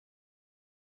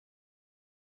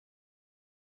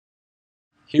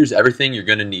Here's everything you're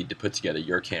going to need to put together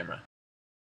your camera.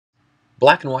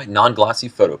 Black and white non-glossy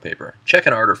photo paper. Check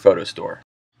an art or photo store.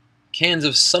 Cans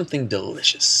of something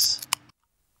delicious.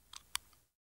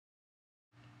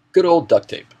 Good old duct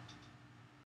tape.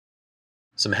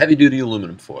 Some heavy-duty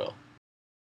aluminum foil.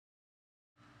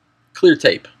 Clear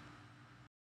tape.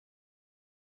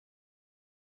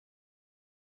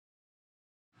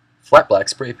 Flat black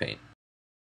spray paint.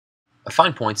 A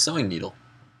fine point sewing needle.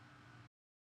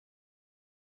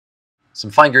 Some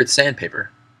fine grit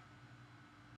sandpaper.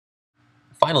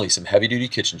 Finally, some heavy-duty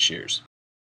kitchen shears.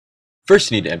 First,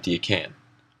 you need to empty a can.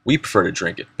 We prefer to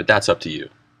drink it, but that's up to you.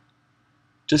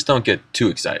 Just don't get too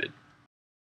excited.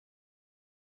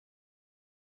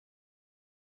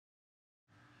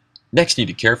 Next, you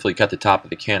need to carefully cut the top of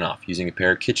the can off using a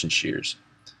pair of kitchen shears.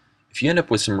 If you end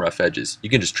up with some rough edges, you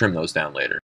can just trim those down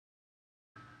later.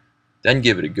 Then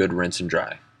give it a good rinse and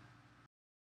dry.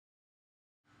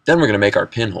 Then we're going to make our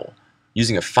pinhole.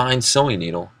 Using a fine sewing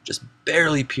needle, just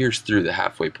barely pierce through the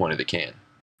halfway point of the can.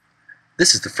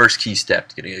 This is the first key step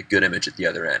to getting a good image at the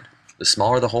other end. The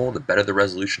smaller the hole, the better the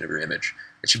resolution of your image.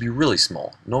 It should be really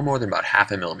small, no more than about half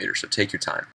a millimeter, so take your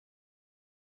time.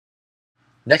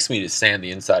 Next, we need to sand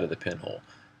the inside of the pinhole.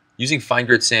 Using fine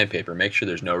grit sandpaper, make sure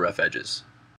there's no rough edges.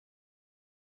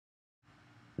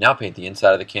 Now paint the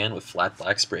inside of the can with flat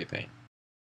black spray paint.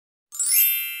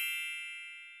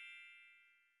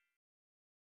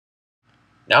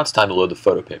 Now it's time to load the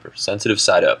photo paper, sensitive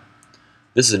side up.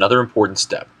 This is another important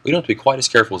step. We don't have to be quite as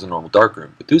careful as a normal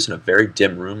darkroom, but do this in a very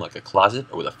dim room like a closet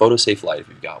or with a photo-safe light if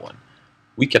you've got one.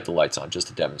 We kept the lights on just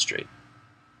to demonstrate.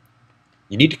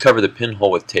 You need to cover the pinhole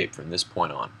with tape from this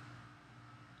point on.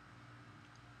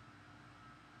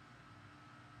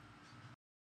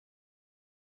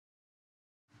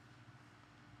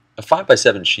 A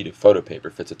 5x7 sheet of photo paper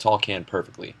fits a tall can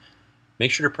perfectly.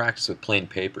 Make sure to practice with plain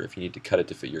paper if you need to cut it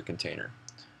to fit your container.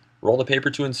 Roll the paper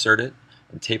to insert it,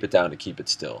 and tape it down to keep it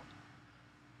still.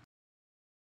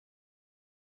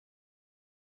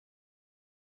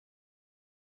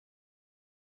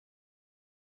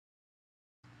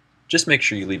 Just make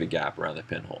sure you leave a gap around the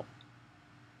pinhole.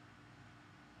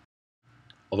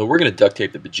 Although we're going to duct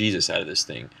tape the bejesus out of this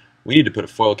thing, we need to put a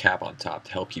foil cap on top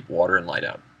to help keep water and light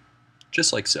out.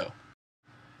 Just like so.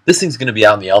 This thing's going to be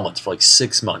out in the elements for like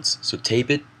 6 months, so tape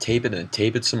it, and then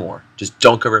tape it some more. Just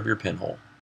don't cover up your pinhole.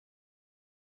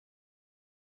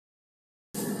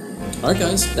 Alright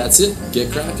guys, that's it.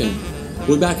 Get cracking.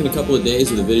 We'll be back in a couple of days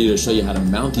with a video to show you how to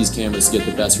mount these cameras to get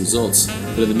the best results.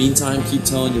 But in the meantime, keep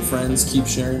telling your friends, keep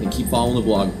sharing, and keep following the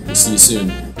blog. We'll see you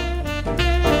soon.